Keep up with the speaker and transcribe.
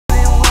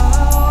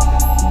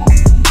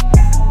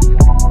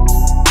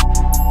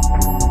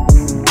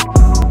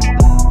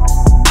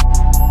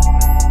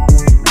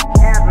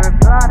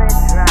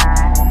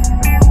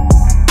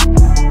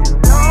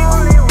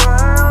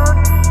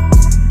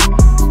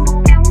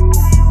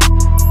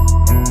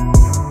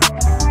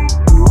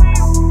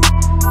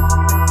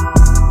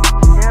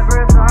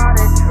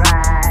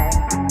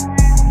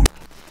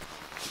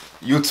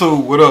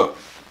YouTube, what up?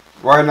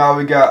 Right now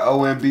we got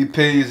OMB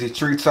Peezy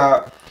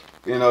Treetop.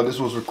 You know, this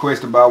was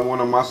requested by one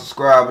of my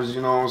subscribers,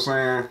 you know what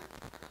I'm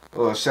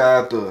saying?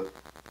 Shout out to,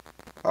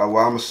 well,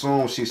 I'm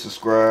assuming she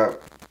subscribed.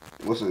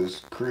 What's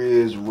this?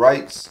 Chris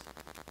Wrights.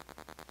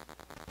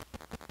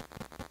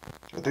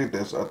 I think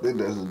that's a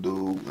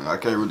dude. I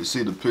can't really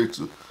see the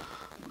picture.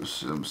 But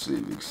shit, let me see if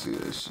you can see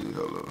that shit.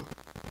 Hold on.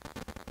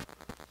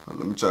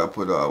 Let me try to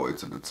put it all the way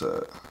to the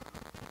top.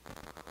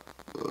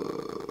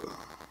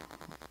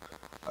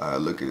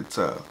 Alright, look at the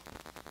top.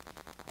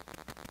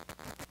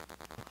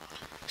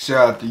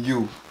 Shout out to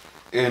you.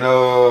 And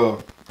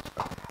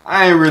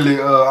I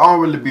don't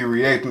really be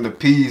reacting to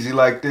Peezy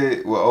like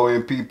that. Well,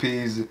 OMB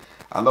Peezy.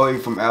 I know he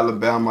from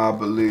Alabama, I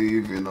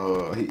believe,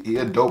 and he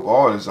a dope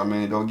artist. I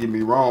mean, don't get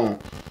me wrong.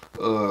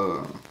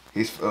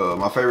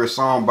 My favorite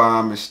song by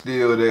him is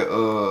still that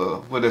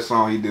what that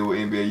song he did with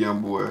NBA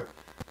YoungBoy.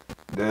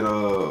 That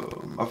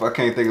I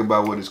can't think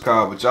about what it's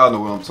called, but y'all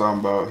know what I'm talking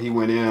about. He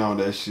went in on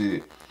that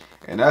shit,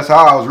 and that's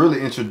how I was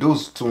really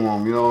introduced to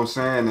him. You know what I'm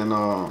saying?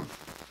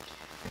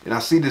 And I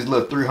see this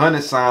little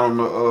 300 sign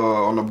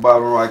on the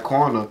bottom right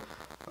corner.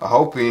 I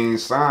hope he ain't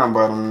signed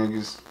by them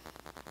niggas.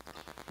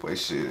 Wait,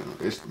 shit.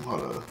 It's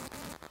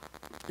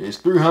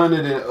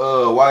 300 and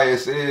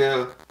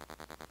YSL.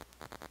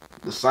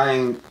 The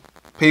same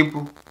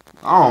people.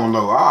 I don't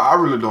know. I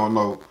really don't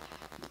know.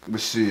 But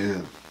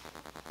shit,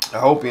 I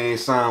hope he ain't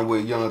signed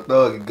with Young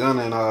Thug and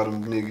Gunna and all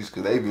them niggas,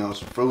 cause they be on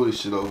some foolish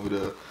shit over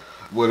there.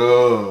 But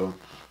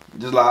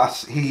just like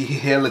he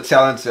hella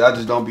talented, I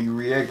just don't be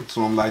reacting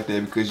to him like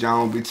that because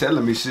y'all don't be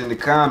telling me shit in the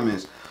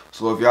comments.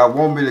 So if y'all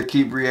want me to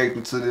keep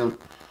reacting to them,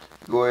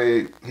 go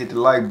ahead, hit the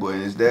like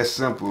button. It's that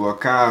simple. Or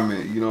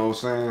comment, you know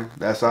what I'm saying?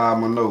 That's how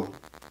I'ma know.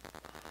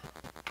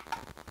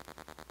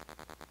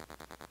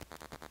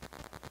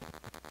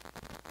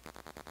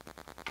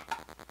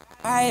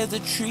 I have the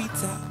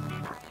treetop.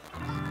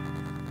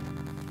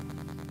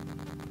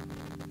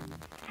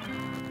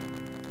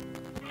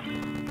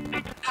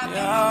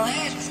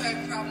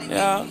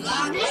 Yeah.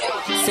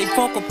 Say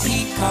fuck a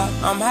peacock.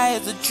 I'm high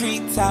as a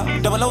treetop.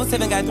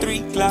 007 got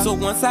 3 clouds. So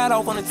one side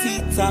off on the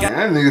T-top.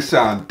 That nigga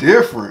sound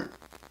different.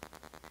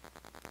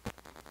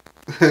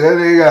 that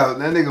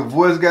nigga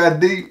voice got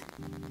deep.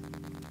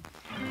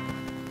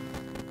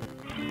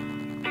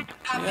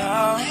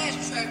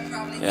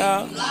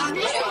 Yeah.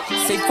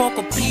 Say fuck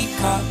a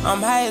peacock.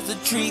 I'm high as a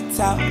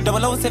treetop.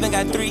 007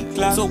 got 3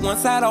 clouds. So one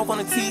side off on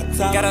the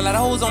T-top. Got a lot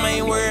of hoes on, I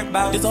ain't worried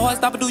about. This a hard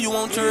stopper, do you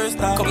want yours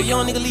stop? Couple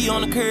young nigga leave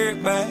on the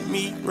curb by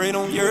me, right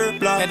on your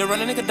block. Had to run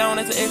a nigga down,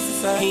 that's an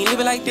exercise. He ain't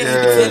living like that, he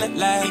be telling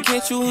lies. He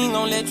catch you, he ain't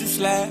gon' let you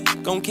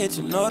slide. Gon' catch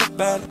another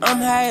battle. I'm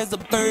high as a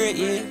bird,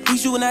 yeah. He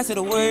shootin', I said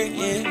a word,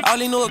 yeah. All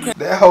he know is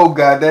that hoe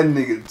got that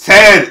nigga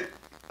tatted.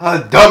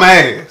 Her dumb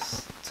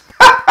ass.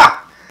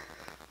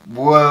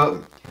 Boy,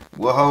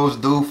 what hoes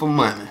do for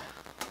money?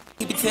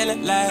 He be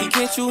telling lies. He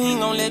catch you, he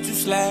ain't gon' let you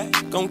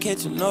slide. Gon'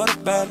 catch another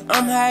battle.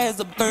 I'm high as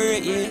a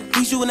bird, yeah.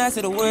 He shootin', I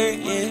said a word,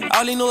 yeah.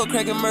 All he know is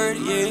cracking murder,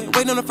 yeah.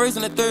 Waiting on the first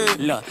and the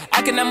third. Look,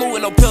 I cannot move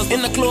with no pills.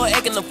 In the club,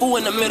 acting the fool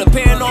in the middle.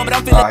 Paranoid, but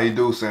I'm feeling. He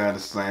do sound the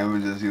same. We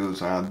just he was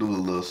trying to do a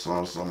little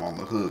something on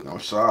the hook. I'm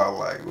sure,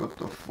 like, what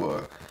the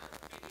fuck?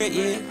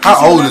 Yeah.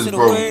 How old is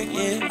bro?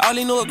 Yeah. All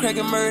he know is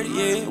cracking murder,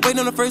 yeah. Waiting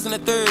on the first and the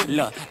third.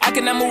 Look, I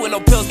cannot move with no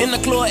pills. In the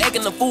club,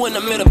 acting the fool in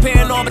the middle.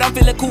 Paranoid, but I'm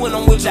feeling cool and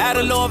I'm with you. Out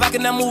of love, I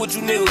cannot move with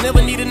you niggas.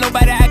 Never needed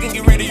nobody, I can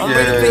get rid of you. I'm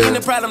ready for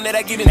any problem that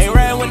I get in. Ain't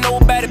riding with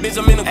nobody, bitch.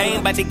 I'm in a. I ain't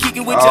about to kick it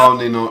with y'all. I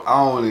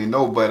don't need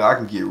nobody. I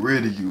can get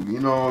rid of you.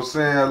 You know what I'm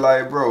saying?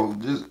 Like, bro,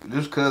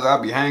 just cause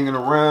I be hanging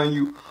around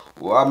you,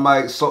 or I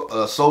might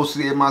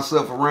associate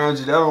myself around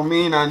you, that don't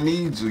mean I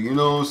need you. You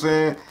know what I'm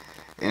saying?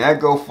 And that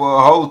go for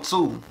a hoe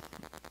too.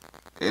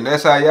 And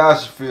that's how y'all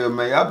should feel,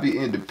 man. Y'all be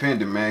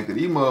independent, man. Cause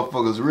these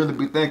motherfuckers really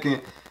be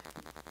thinking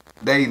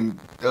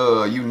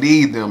you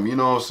need them, you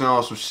know what I'm saying,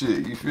 on some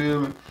shit. You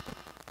feel me?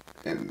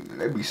 And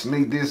they be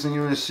sneak dissing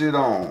you and shit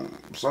on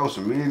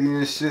social media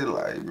and shit.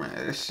 Like,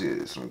 man, that shit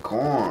is some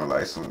corn,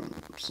 like some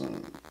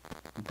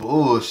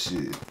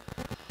bullshit.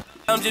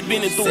 I'm just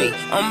been through it.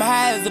 I'm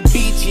high as a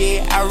beach,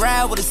 yeah. I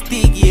ride with a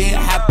stick, yeah.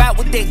 Hop out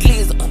with that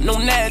glizzer. No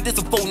nine, this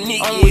a full nigga,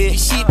 yeah. With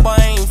shit, boy,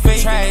 I ain't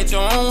fake. Try at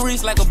your own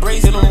wrist like a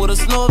bracelet. I'm with a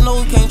snub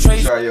nose, can't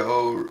trace. Try your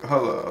old.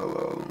 Hold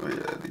on. Let me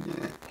hear that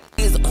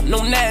again.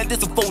 No nine,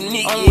 this a full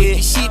nigga, yeah.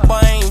 Shit, boy,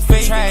 I ain't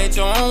fake. Try at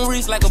your own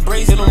wrist like a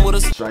bracelet. I'm with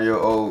a. Try your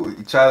old.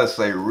 You try to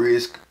say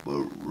risk,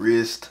 but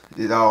wrist,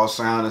 it all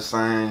sound the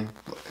same.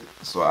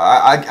 So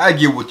I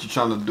get what you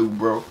trying to do,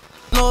 bro.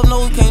 No,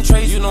 can't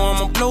trace. You know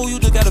I'ma blow, you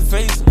just gotta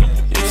face it.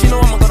 Yeah. She know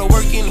I'ma go to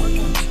work in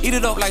it. Eat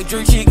it up like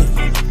jerk chicken.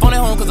 Phone at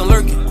home cause I'm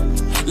lurking.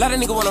 Lot of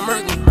nigga wanna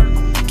murk me.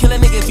 Kill a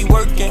nigga if he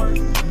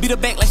working. Beat her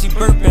back like she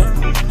burping.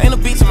 Ain't a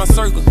bitch in my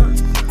circle.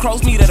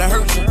 Cross me that I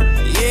hurt you.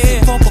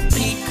 Yeah. Fuck a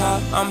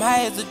peacock. I'm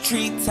high as a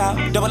treetop.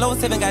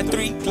 007 got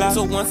 3 clouds.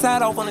 So one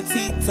side off on the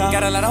T-top.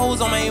 Got a lot of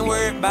hoes on, I ain't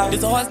worried about.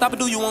 This a hard stopper,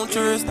 do you want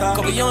yours stop?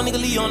 Couple young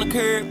nigga leave on the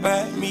curb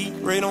by me,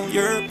 right on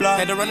your block.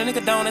 Had to run a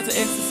nigga down, that's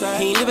an exercise.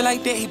 He ain't living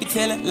like that, he be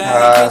telling lies.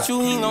 He catch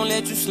you, he ain't gon'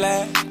 let you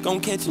slide. Gon'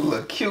 catch you.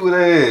 Look cute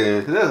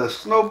ass. That's a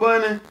snow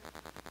bunny.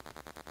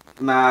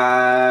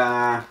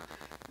 Nah,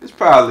 it's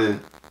probably,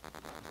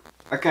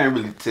 I can't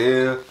really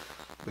tell.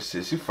 But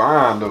shit, she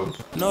fine though.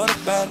 Know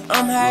about it.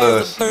 I'm high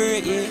as a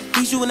bird, yeah.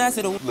 He's you and I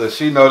said, look,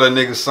 she know that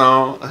nigga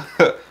song.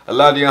 A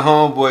lot of your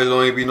homeboys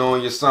don't even be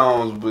knowing your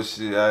songs, but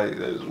shit,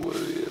 that's what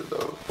it is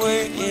though.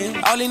 Word,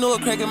 yeah. All they know is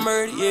cracking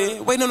murder, yeah.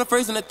 Waiting on the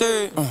first and the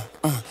third.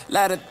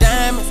 Lot of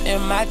diamonds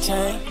in my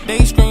chain.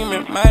 They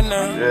screaming my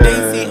name. Yeah.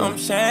 They see I'm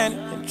shining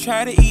and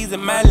try to ease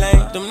in my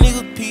lane. Them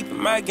niggas peeping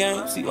my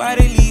game. See why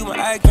they leave when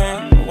I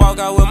came. Walk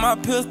out with my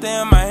pistol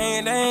in my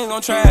hand. They ain't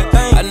gon' try a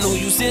thing. I knew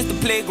you since the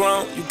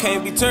playground. You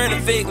can't be turning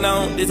fake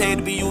now. This had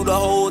to be you the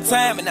whole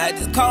time, and I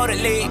just called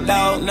it late,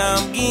 dog. Now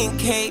I'm getting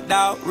caked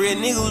out. Real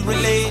niggas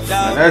relate,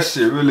 dog. Man, that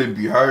shit really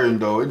be hurting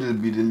though. It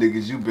just be the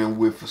niggas you been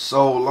with for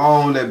so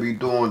long that be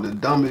doing the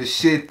dumbest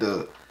shit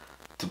to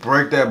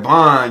break that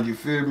bond, you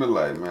feel me?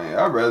 Like, man,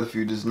 I'd rather if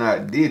you just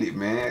not did it,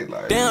 man.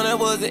 Like, damn, that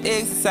was an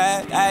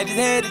exercise. I just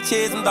had to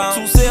chase them down.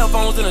 2 cell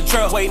phones in the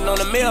truck, waiting on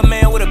the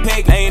mailman with a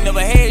pack. I ain't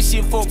never had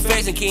shit for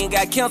fashion. King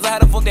got cancer, how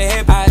the fuck that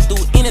happen? I do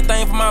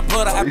anything for my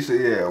brother. Oh, you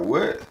said, yeah,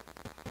 what?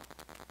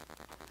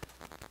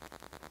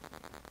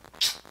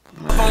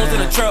 Phones in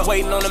the truck,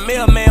 waiting on the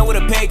mailman with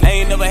a pack. I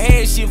ain't never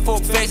had shit for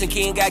fashion.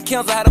 King got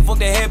cancer, how the fuck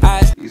that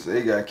happen? He said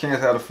he got cancer,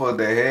 how the fuck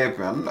that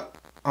happened? I'm not,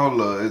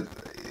 hold up.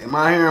 Am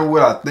I hearing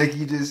what I think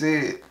he just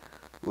said?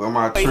 Or am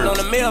I tripping? Waiting on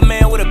the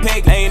mailman with a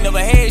pack. I ain't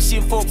never had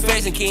shit for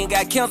fashion. King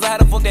got cancer, how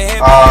the fuck that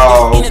happen?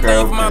 Oh,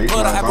 anything for my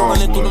brother. I been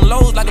running through them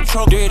lows like a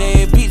truck. Dirty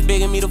ass bitch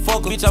begging me to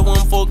fuck her. Bitch, I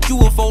wouldn't fuck you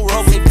with 4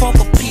 rubbers. They fuck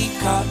a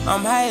peacock.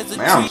 I'm high as a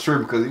tree. Man, I'm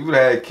tripping because he would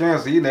have had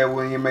cancer. He never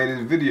wouldn't even made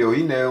his video.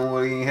 He never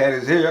wouldn't even had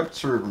his hair. I'm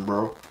tripping,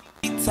 bro.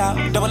 Top.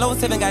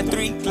 007 got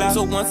 3 clouds.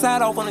 So one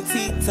side off on the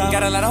T-top.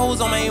 Got a lot of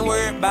hoes on my ain't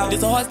worried about.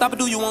 This a hard stopper,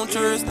 do you want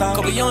your stop?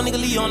 Couple young nigga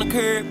leave on the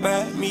curb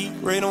by me,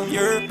 right on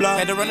your block.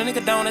 Had to run a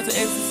nigga down as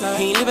an exercise.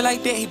 He ain't living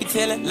like that, he be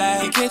telling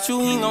lies. He catch you,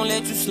 he ain't gon'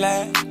 let you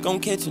slide. Gon'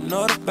 catch you,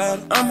 know about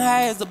it. I'm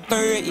high as a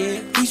bird,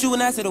 yeah. He shoot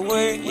when I say the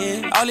word,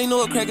 yeah. All they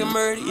know is cracking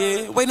murder,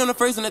 yeah. Waiting on the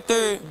first and the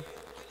third.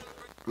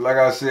 Like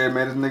I said,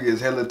 man, this nigga is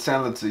hella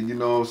talented, you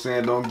know what I'm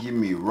saying? Don't get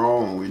me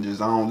wrong. I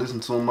don't listen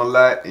to him a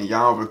lot, and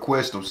y'all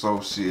request him,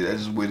 so shit,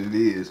 that's just what it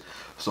is.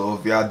 So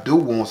if y'all do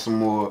want some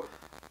more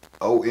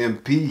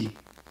OMB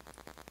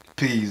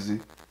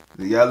Peezy,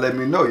 then y'all let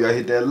me know. Y'all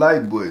hit that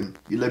like button.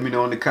 You let me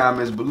know in the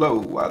comments below.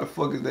 Why the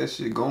fuck is that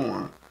shit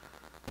going?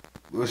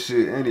 Well,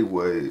 shit,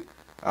 anyway,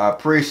 I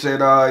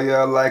appreciate all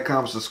y'all. Like,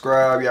 comment,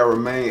 subscribe. Y'all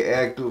remain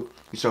active.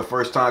 It's your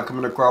first time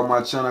coming across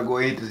my channel, go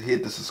ahead and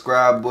hit the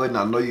subscribe button.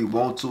 I know you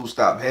want to.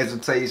 Stop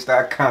hesitating.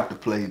 Stop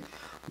contemplating.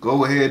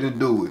 Go ahead and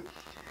do it.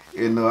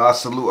 And I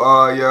salute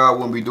all y'all.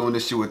 Wouldn't be doing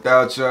this shit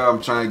without y'all. I'm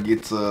trying to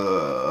get to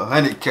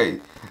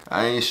 100K.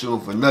 I ain't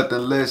shooting for nothing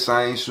less.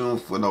 I ain't shooting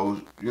for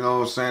no, you know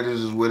what I'm saying? This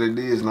is what it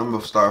is. And I'm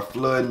going to start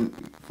flooding.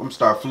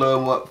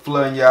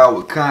 Flooding y'all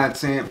with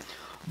content,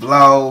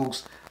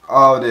 vlogs,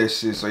 all that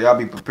shit. So y'all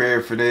be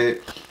prepared for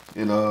that.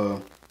 And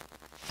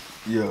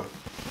yeah.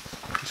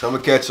 So I'm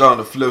gonna catch y'all on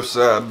the flip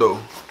side though.